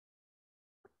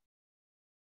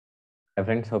Hi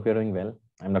friends, hope you're doing well.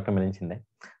 I'm Dr. Milind.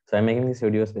 So I'm making this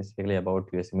video specifically about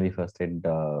USMLE First AID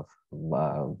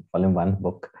Volume 1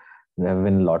 book. There have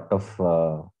been a lot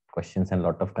of questions and a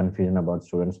lot of confusion about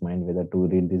students' mind whether to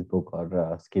read this book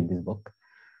or skip this book.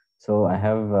 So I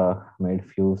have made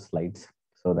few slides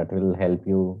so that will help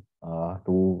you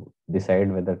to decide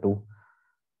whether to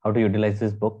how to utilize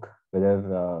this book, whether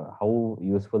how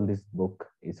useful this book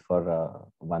is for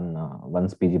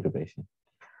one's PG preparation.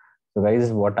 So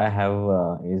guys, what I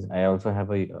have is I also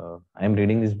have I am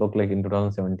reading this book like in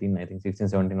 2017. I think 16,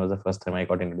 17 was the first time I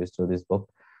got introduced to this book.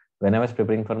 When I was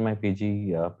preparing for my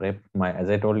PG prep, as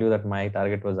I told you that my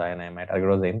target was INI, my target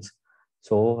was AIMS.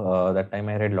 So that time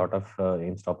I read a lot of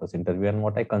AIMS toppers interview, and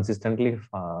what I consistently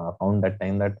found that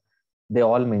time that they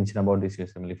all mention about this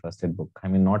USMLE first aid book. I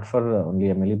mean, not for only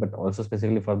MLE, but also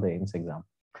specifically for the AIMS exam.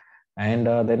 And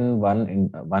then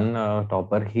one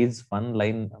topper, his one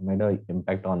line made an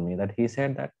impact on me that he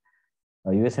said that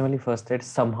USMLE first aid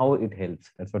somehow it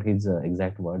helps. That's what his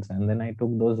exact words. And then I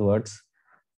took those words.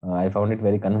 I found it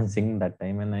very convincing that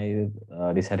time, and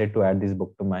I decided to add this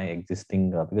book to my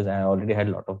existing because I already had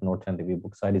a lot of notes and review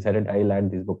books. So I decided I'll add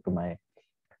this book to my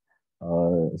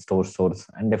source,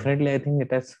 and definitely I think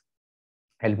it has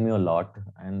helped me a lot.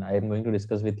 And I am going to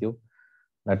discuss with you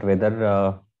that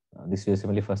whether this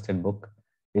USMLE first aid book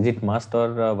is it must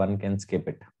or one can skip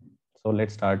it. So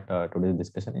let's start today's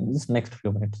discussion. In this next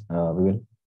few minutes, we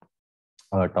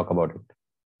will talk about it.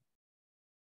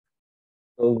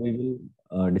 So we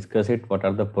will discuss it. What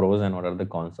are the pros and what are the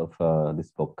cons of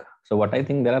this book? So what I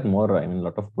think there are more. I mean, a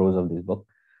lot of pros of this book.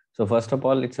 So first of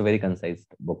all, it's a very concise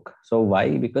book. So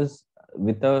why? Because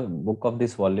with a book of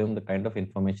this volume, the kind of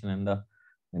information and the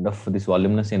kind of this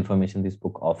voluminous information this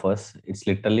book offers, it's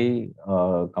literally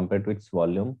compared to its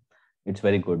volume, it's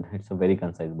very good. It's a very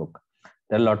concise book.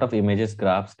 There are a lot of images,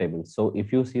 graphs, tables. So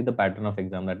if you see the pattern of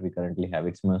exam that we currently have,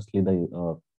 it's mostly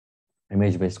the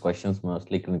image-based questions,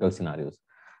 mostly clinical scenarios.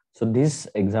 So this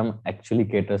exam actually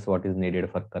caters what is needed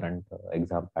for current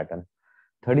exam pattern.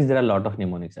 Third is there are a lot of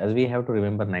mnemonics. As we have to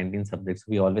remember 19 subjects,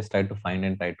 we always try to find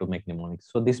and try to make mnemonics.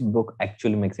 So this book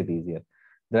actually makes it easier.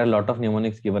 There are a lot of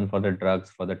mnemonics given for the drugs,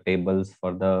 for the tables,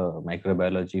 for the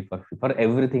microbiology, for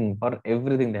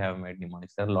everything they have made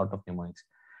mnemonics. There are a lot of mnemonics,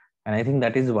 and I think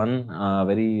that is one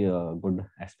very good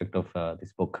aspect of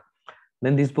this book.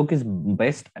 Then this book is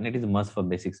best and it is must for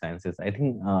basic sciences. I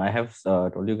think I have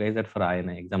told you guys that for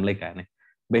INI exam like INI,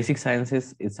 basic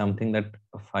sciences is something that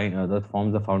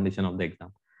forms the foundation of the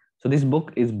exam. So this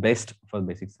book is best for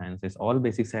basic sciences. All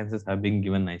basic sciences have been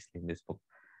given nicely in this book.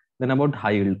 Then about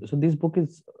high yield. So this book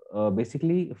is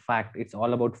basically fact. It's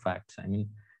all about facts. I mean,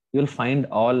 you'll find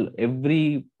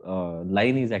every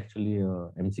line is actually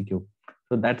MCQ.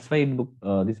 So that's why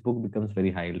this book becomes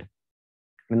very high yield.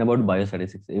 And about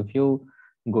biostatistics, if you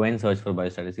go and search for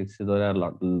biostatistics, there are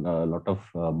a lot of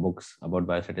books about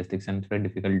biostatistics, and it's very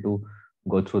difficult to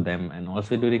go through them. And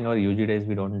also during our UG days,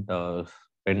 we don't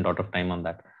spend a lot of time on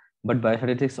that. But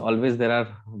biostatistics always there are,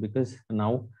 because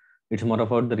now it's more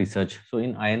about the research. So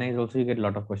in INIs also you get a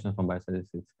lot of questions from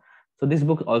biostatistics. So this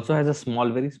book also has a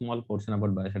very small portion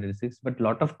about biostatistics, but a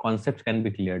lot of concepts can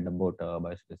be cleared about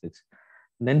biostatistics.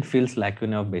 Then fills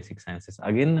lacuna of basic sciences.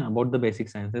 Again, about the basic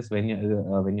sciences, when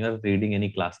you are reading any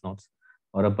class notes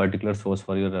or a particular source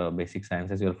for your basic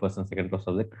sciences, your first and second class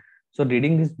subject, so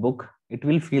reading this book, it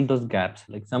will fill those gaps.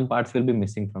 Like some parts will be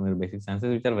missing from your basic sciences,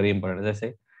 which are very important. As I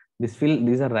say,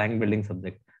 these are rank building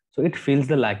subject, so it fills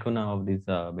the lacuna of these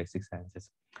basic sciences.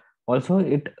 Also,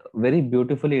 it very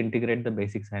beautifully integrate the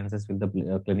basic sciences with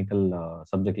the clinical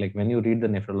subject. Like when you read the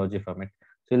nephrology from it,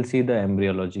 so you'll see the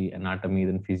embryology, anatomy,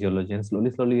 then physiology, and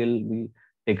slowly you'll be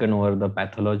taken over the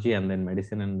pathology and then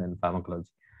medicine and then pharmacology.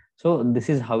 So this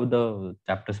is how the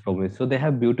chapters progress. So they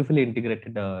have beautifully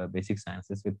integrated basic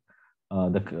sciences with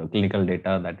the clinical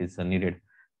data that is needed,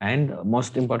 and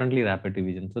most importantly, rapid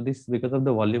revision. So this, because of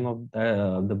the volume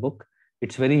of the book,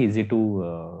 it's very easy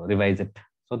to revise it.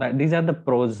 So that these are the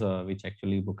pros which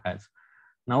actually book has.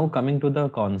 Now coming to the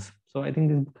cons. So I think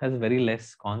this book has very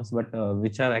less cons, but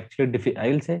which are actually I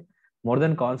will say more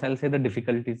than cons. I'll say the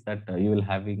difficulties that you will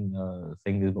having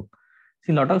saying this book.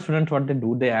 See, a lot of students, what they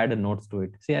do, they add notes to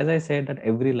it. See, as I said, that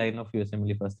every line of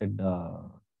USMLE First Aid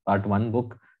Part 1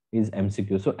 book is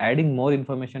MCQ. So adding more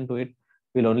information to it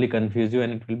will only confuse you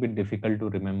and it will be difficult to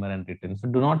remember and retain. So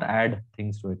do not add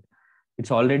things to it. It's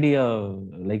already a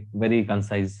like very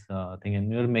concise thing,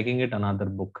 and you're making it another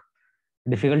book,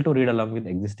 difficult to read along with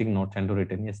existing notes and to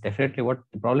retain. Yes, definitely. What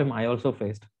the problem I also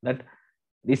faced, that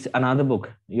it's another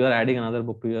book. You are adding another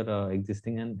book to your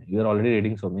existing, and you are already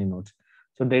reading so many notes.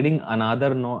 So reading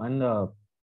another no and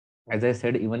as I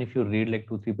said, even if you read like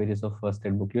 2-3 pages of first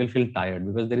aid book, you will feel tired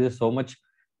because there is so much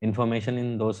information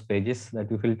in those pages that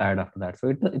you feel tired after that.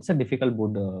 So it's a difficult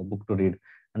book to read,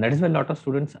 and that is why a lot of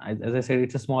students, as I said,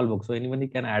 it's a small book, so anybody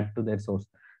can add to their source.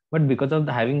 But because of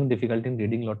the having difficulty in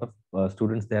reading, a lot of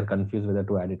students, they are confused whether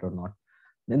to add it or not.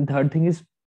 Then third thing is,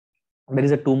 there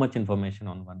is a too much information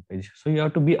on one page, so you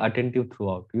have to be attentive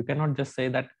throughout. You cannot just say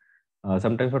that.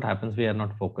 Sometimes what happens, we are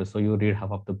not focused, so you read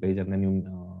half of the page and then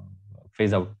you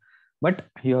phase out. But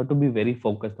you have to be very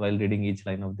focused while reading each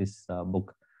line of this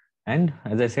book. And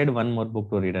as I said, one more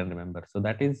book to read and remember. So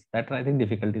that I think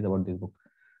difficulties about this book.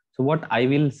 So what I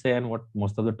will say, and what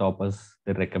most of the toppers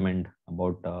they recommend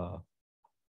about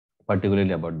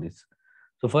particularly about this.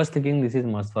 So first thinking, this is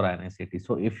must for INICT.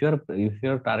 So if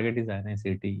your target is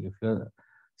INICT, if you're,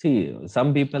 see,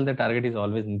 some people the target is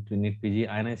always need PG.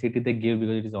 INICT they give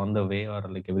because it is on the way, or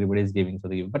like everybody is giving, so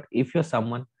they give. But if you're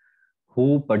someone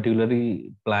who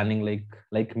particularly planning,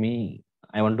 like me,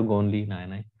 I want to go only in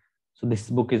INI. So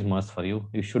this book is must for you.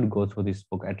 You should go through this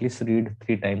book, at least read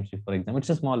 3 times before exam.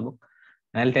 It's a small book.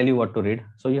 I'll tell you what to read.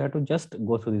 So you have to just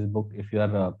go through this book if you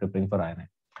are preparing for INI.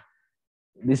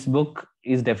 This book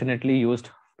is definitely used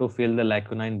to fill the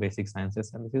lacuna in basic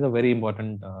sciences, and this is a very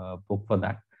important book for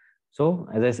that. So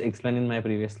as I explained in my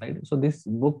previous slide, so this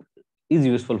book is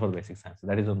useful for basic sciences.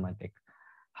 That is on my take.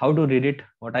 How to read it?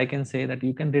 What I can say, that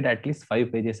you can read at least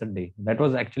 5 pages a day. That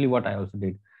was actually what I also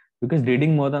did, because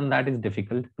reading more than that is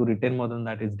difficult. To retain more than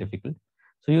that is difficult.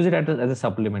 So use it as a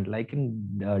supplement. Like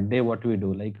in day, what we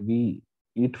do, like we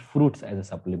eat fruits as a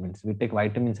supplements. We take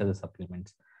vitamins as a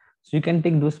supplements. So you can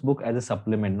take this book as a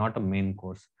supplement, not a main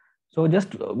course. So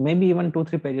just maybe even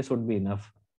 2-3 pages would be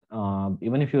enough.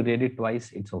 Even if you read it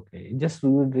twice, it's okay. Just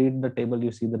you read the table,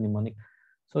 you see the mnemonic.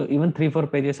 So even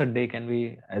 3-4 pages a day can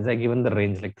be, as I given the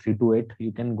range, like 3 to 8.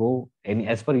 You can go any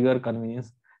as per your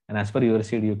convenience and as per your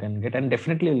seed you can get, and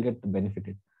definitely you'll get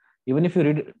benefited. Even if you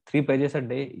read 3 pages a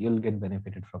day, you'll get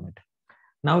benefited from it.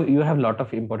 Now you have a lot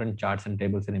of important charts and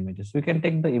tables and images. So you can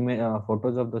take the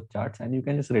photos of the charts and you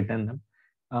can just return them,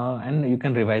 and you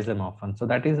can revise them often. So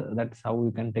that's how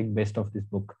you can take best of this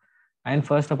book. And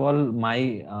first of all,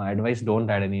 my advice: don't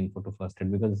add any info to first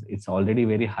aid because it's already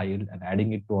very high yield, and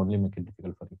adding it to only make it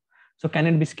difficult for you. So can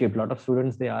it be skipped? A lot of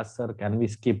students they ask, sir, can we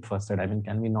skip first aid? I mean,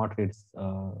 can we not read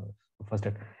first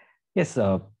aid? Yes,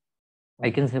 I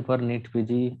can say for NEET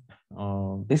PG,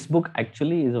 this book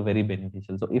actually is a very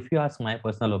beneficial. So if you ask my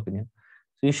personal opinion,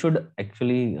 so you should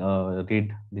actually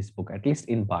read this book at least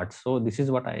in parts. So this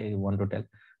is what I want to tell.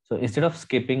 So instead of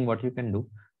skipping, what you can do.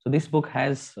 So this book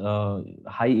has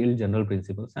high yield general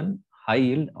principles and high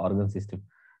yield organ system.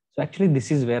 So actually,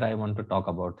 this is where I want to talk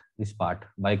about this part: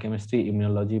 biochemistry,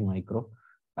 immunology, micro,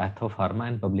 pathopharma,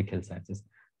 and public health sciences.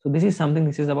 So this is something.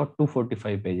 This is about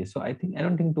 245 pages. So I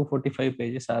don't think 245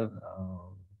 pages are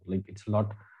like it's a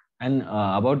lot. And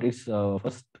about its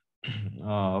first,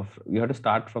 you have to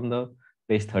start from the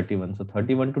page 31. So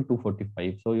 31 to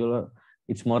 245. So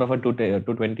it's more of a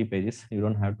 220 pages. You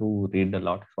don't have to read a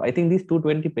lot. So I think these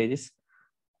 220 pages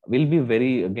will be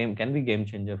very can be game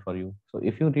changer for you. So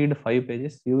if you read 5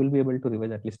 pages, you will be able to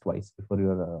revise at least twice before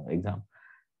your exam.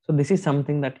 So this is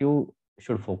something that you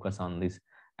should focus on this.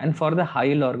 And for the high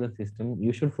yield organ system,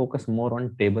 you should focus more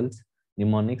on tables,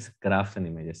 mnemonics, graphs, and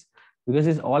images, because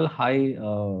it's all high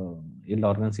yield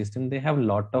organ system. They have a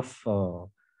lot of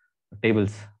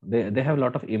tables. They have a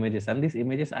lot of images, and these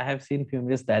images I have seen few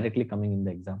images directly coming in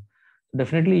the exam.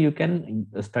 Definitely you can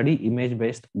study image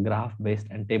based, graph based,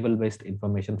 and table based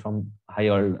information from high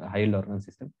yield organ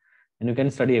system, and you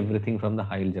can study everything from the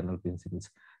high yield general principles.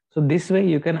 So this way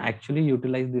you can actually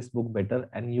utilize this book better,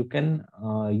 and you can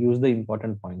use the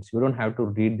important points. You don't have to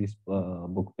read this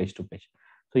book page to page.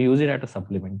 So use it as a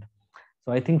supplement.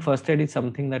 So I think first aid is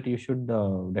something that you should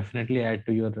definitely add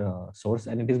to your source,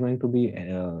 and it is going to be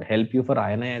help you for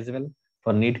INI as well,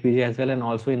 for NEET PG as well, and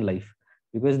also in life,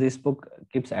 because this book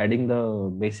keeps adding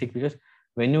the basic. Because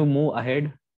when you move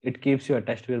ahead, it keeps you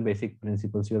attached to your basic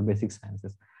principles, your basic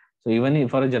sciences. So even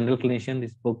for a general clinician,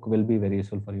 this book will be very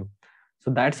useful for you. So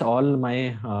that's all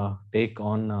my take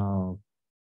on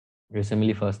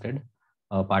USMLE First Aid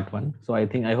part 1. So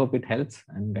I hope it helps.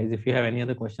 And guys, if you have any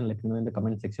other question, let me know in the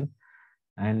comment section.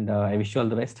 And I wish you all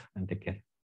the best and take care.